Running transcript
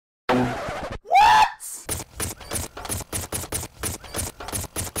I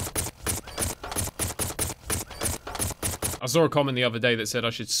saw a comment the other day that said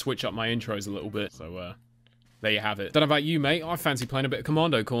I should switch up my intros a little bit, so there you have it. Don't know about you, mate. I fancy playing a bit of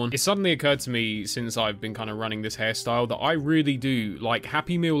Commando Corn. It suddenly occurred to me since I've been kind of running this hairstyle that I really do, like,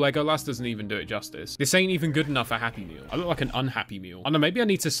 Happy Meal Legolas doesn't even do it justice. This ain't even good enough for Happy Meal. I look like an unhappy meal. I don't know, maybe I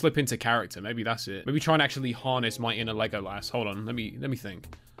need to slip into character. Maybe that's it. Maybe try and actually harness my inner Legolas. Hold on, let me think.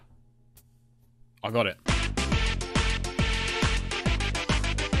 I got it.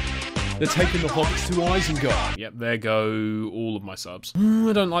 They're taking the hobbits to Isengard. Yep, there go all of my subs.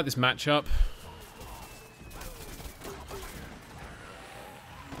 I don't like this matchup.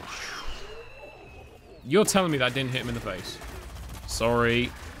 You're telling me that didn't hit him in the face.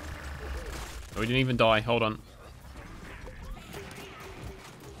 Sorry. Oh, he didn't even die. Hold on.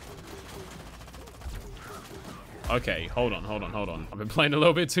 Okay, hold on. I've been playing a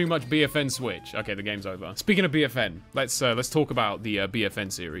little bit too much BFN Switch. Okay, the game's over. Speaking of BFN, let's talk about the BFN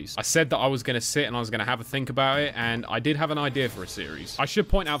series. I said that I was gonna sit and I was gonna have a think about it, and I did have an idea for a series. I should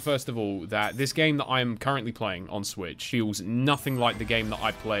point out first of all that this game that I am currently playing on Switch feels nothing like the game that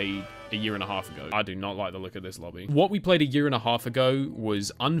I played a year and a half ago. I do not like the look of this lobby. What we played a year and a half ago was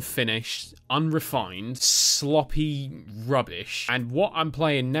unfinished, unrefined, sloppy rubbish. And what I'm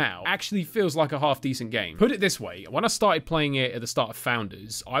playing now actually feels like a half decent game. Put it this way, when I started playing it at the start of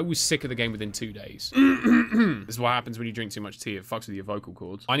Founders, I was sick of the game within 2 days. This is what happens when you drink too much tea. It fucks with your vocal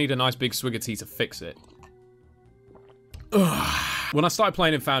cords. I need a nice big swig of tea to fix it. When I started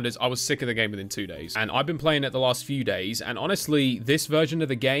playing in Founders, I was sick of the game within 2 days. And I've been playing it the last few days. And honestly, this version of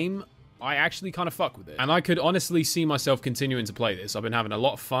the game, I actually kind of fuck with it. And I could honestly see myself continuing to play this. I've been having a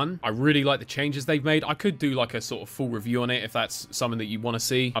lot of fun. I really like the changes they've made. I could do like a sort of full review on it if that's something that you want to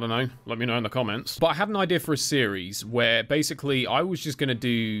see. I don't know. Let me know in the comments. But I had an idea for a series where basically I was just going to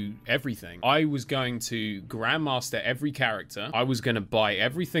do everything. I was going to Grandmaster every character. I was going to buy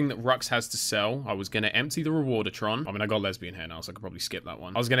everything that Rux has to sell. I was going to empty the Rewardatron. I mean, I got lesbian hair now, so I could probably skip that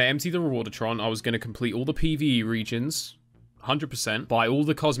one. I was going to empty the Rewardatron. I was going to complete all the PvE regions. 100%. Buy all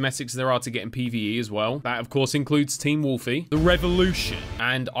the cosmetics there are to get in PvE as well. That, of course, includes Team Wolfy. The Revolution.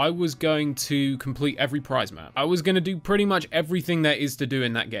 And I was going to complete every prize map. I was going to do pretty much everything there is to do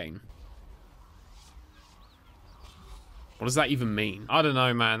in that game. What does that even mean? I don't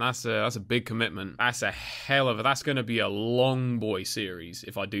know, man. That's a big commitment. That's a hell of a... That's going to be a long boy series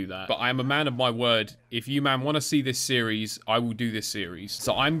if I do that. But I am a man of my word. If you, man, want to see this series, I will do this series.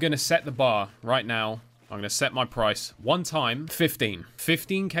 So I'm going to set the bar right now. I'm going to set my price one time, 15.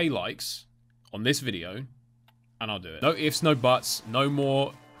 15k likes on this video, and I'll do it. No ifs, no buts, no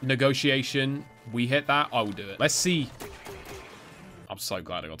more negotiation. We hit that, I will do it. Let's see. I'm so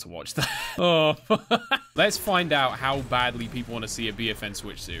glad I got to watch that. Oh. Let's find out how badly people want to see a BFN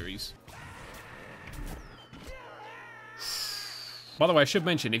Switch series. By the way, I should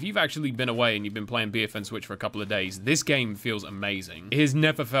mention, if you've actually been away and you've been playing BFN Switch for a couple of days, this game feels amazing. It has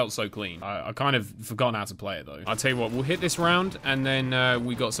never felt so clean. I kind of forgotten how to play it, though. I'll tell you what, we'll hit this round, and then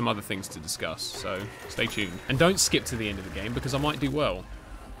we got some other things to discuss, so stay tuned. And don't skip to the end of the game, because I might do well.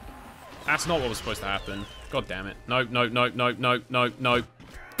 That's not what was supposed to happen. God damn it. No.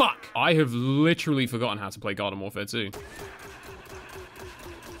 Fuck! I have literally forgotten how to play Garden Warfare 2.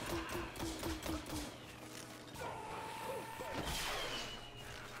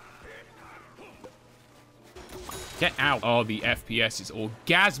 Get out. Oh, the FPS is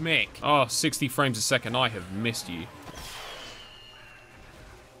orgasmic. Oh, 60 frames a second. I have missed you.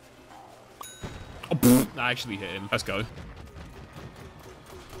 Oh, pfft, I actually hit him. Let's go. Do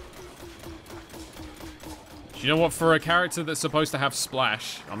you know what? For a character that's supposed to have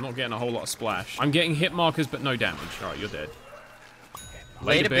splash, I'm not getting a whole lot of splash. I'm getting hit markers, but no damage. All right, you're dead.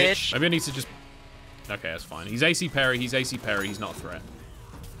 Later, bitch. Maybe I need to just... Okay, that's fine. He's AC parry. He's AC parry. He's not a threat.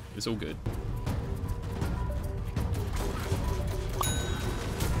 It's all good.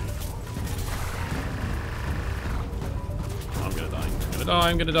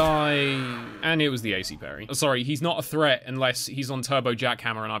 I'm gonna die. And it was the AC parry. Oh, sorry, he's not a threat unless he's on turbo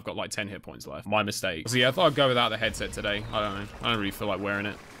jackhammer and I've got like 10 hit points left. My mistake. So yeah, I thought I'd go without the headset today. I don't know. I don't really feel like wearing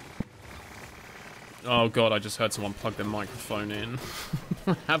it. Oh god, I just heard someone plug their microphone in.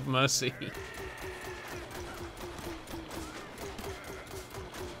 Have mercy.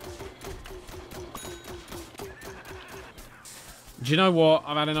 Do you know what?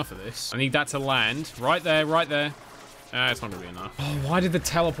 I've had enough of this. I need that to land. Right there, right there. It's not gonna be enough. Oh, why did the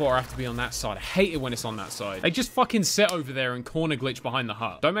teleporter have to be on that side? I hate it when it's on that side. They just fucking sit over there and corner glitch behind the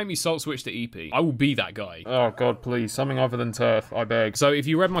hut. Don't make me salt switch to EP. I will be that guy. Oh god, please. Something other than turf, I beg. So if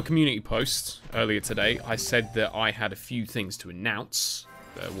you read my community post earlier today, I said that I had a few things to announce.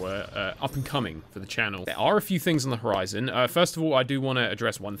 were up and coming for the channel. There are a few things on the horizon. First of all, I do want to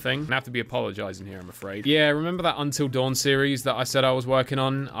address one thing. I have to be apologizing here, I'm afraid. Yeah, remember that Until Dawn series that I said I was working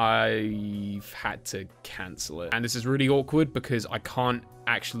on? I've had to cancel it. And this is really awkward because I can't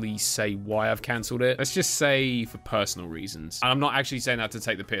actually say why I've cancelled it. Let's just say for personal reasons. And I'm not actually saying that to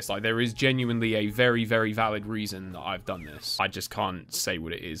take the piss. Like, there is genuinely a very, very valid reason that I've done this. I just can't say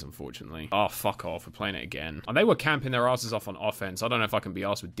what it is, unfortunately. Oh, fuck off. We're playing it again. And they were camping their asses off on offense. I don't know if I can be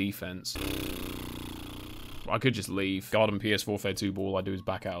asked with defense. I could just leave. Garden PS4 Fair 2 ball, I do is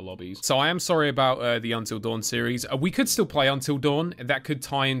back out of lobbies. So I am sorry about the Until Dawn series. We could still play Until Dawn. That could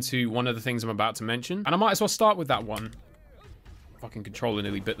tie into one of the things I'm about to mention. And I might as well start with that one. Fucking controller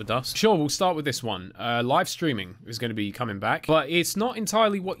nearly bit the dust. Sure, we'll start with this one. Live streaming is going to be coming back, but it's not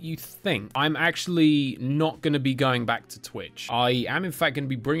entirely what you think. I'm actually not going to be going back to Twitch. I am, in fact, going to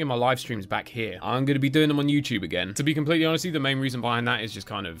be bringing my live streams back here. I'm going to be doing them on YouTube again. To be completely honest, the main reason behind that is just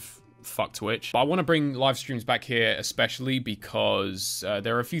kind of fuck Twitch. But I want to bring live streams back here, especially because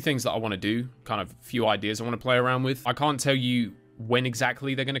there are a few things that I want to do, kind of a few ideas I want to play around with. I can't tell you when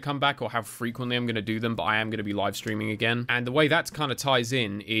exactly they're going to come back or how frequently I'm going to do them, but I am going to be live streaming again. And the way that kind of ties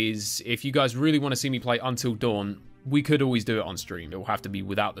in is if you guys really want to see me play Until Dawn, we could always do it on stream. It will have to be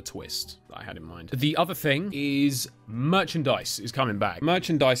without the twist that I had in mind. The other thing is merchandise is coming back.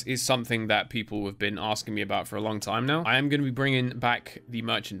 Merchandise is something that people have been asking me about for a long time now. I am going to be bringing back the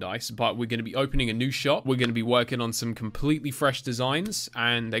merchandise, but we're going to be opening a new shop. We're going to be working on some completely fresh designs,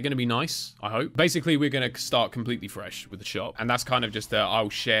 and they're going to be nice, I hope. Basically, we're going to start completely fresh with the shop, and that's kind of just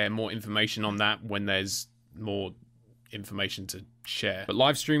I'll share more information on that when there's more information to share. But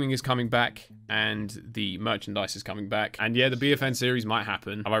live streaming is coming back and the merchandise is coming back, and yeah, the BFN series might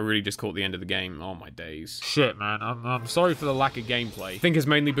happen. Have I really just caught the end of the game? Oh my days. Shit, man. I'm sorry for the lack of gameplay. I think it's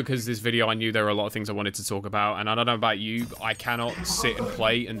mainly because this video I knew there were a lot of things I wanted to talk about, and I don't know about you, but I cannot sit and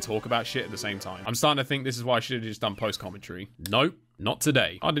play and talk about shit at the same time. I'm starting to think this is why I should have just done post commentary. Nope. Not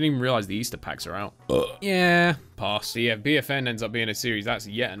today. I didn't even realize the Easter packs are out. Yeah, pass. So yeah, BFN ends up being a series. That's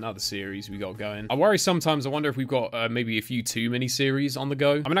yet another series we got going. I worry sometimes, I wonder if we've got maybe a few too many series on the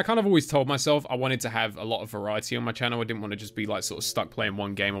go. I mean, I kind of always told myself I wanted to have a lot of variety on my channel. I didn't want to just be like sort of stuck playing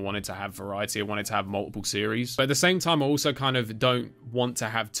one game. I wanted to have variety. I wanted to have multiple series. But at the same time, I also kind of don't want to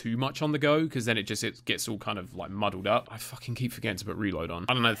have too much on the go, because then it gets all kind of like muddled up. I fucking keep forgetting to put reload on.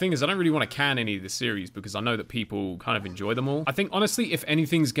 I don't know. The thing is, I don't really want to can any of the series because I know that people kind of enjoy them all. I think honestly, if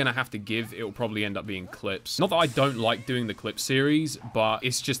anything's gonna have to give, it'll probably end up being clips. Not that I don't like doing the clip series, but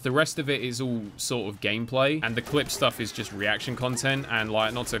it's just the rest of it is all sort of gameplay, and the clip stuff is just reaction content, and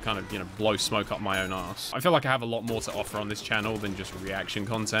like, not to kind of, you know, blow smoke up my own ass. I feel like I have a lot more to offer on this channel than just reaction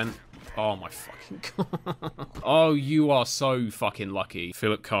content. Oh my fucking god. Oh, you are so fucking lucky.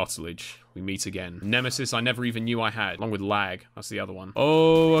 Philip Cartilage, we meet again. Nemesis I never even knew I had, along with Lag. That's the other one.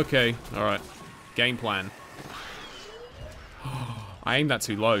 Oh, okay. All right. Game plan. I aimed that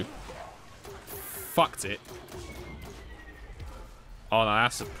too low. Fucked it. Oh, no,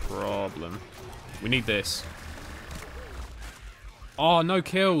 that's a problem. We need this. Oh, no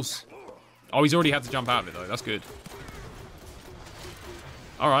kills. Oh, he's already had to jump out of it, though. That's good.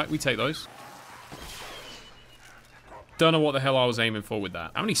 All right, we take those. Don't know what the hell I was aiming for with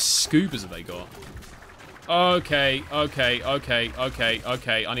that. How many scoobers have they got? Okay, okay, okay, okay,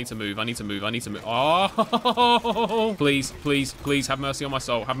 okay. I need to move. I need to move. I need to move. Oh, please, please, please have mercy on my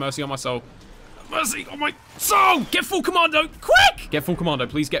soul. Have mercy on my soul. Have mercy on my soul. Get full commando, quick! Get full commando.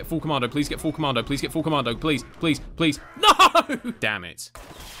 Please get full commando. Please get full commando. Please get full commando. Please, please, please. No! Damn it.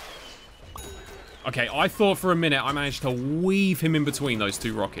 Okay, I thought for a minute I managed to weave him in between those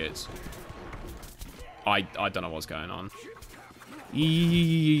two rockets. I don't know what's going on.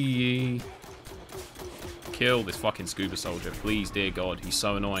 Kill this fucking scuba soldier, please, dear God. He's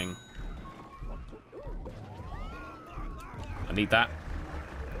so annoying. I need that.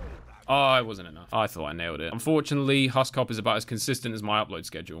 Oh, it wasn't enough. I thought I nailed it. Unfortunately, Huskop is about as consistent as my upload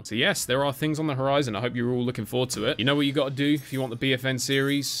schedule. So yes, there are things on the horizon. I hope you're all looking forward to it. You know what you got to do if you want the BFN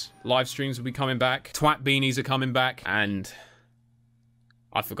series. Live streams will be coming back. Twat beanies are coming back. And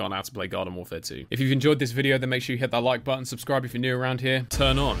I've forgotten how to play Garden Warfare 2. If you've enjoyed this video, then make sure you hit that like button, subscribe if you're new around here,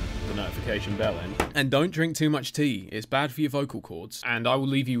 turn on the notification bell, and don't drink too much tea. It's bad for your vocal cords. And I will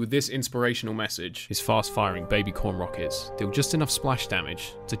leave you with this inspirational message. His fast-firing baby corn rockets deal just enough splash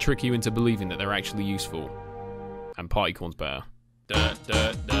damage to trick you into believing that they're actually useful. And party corn's better.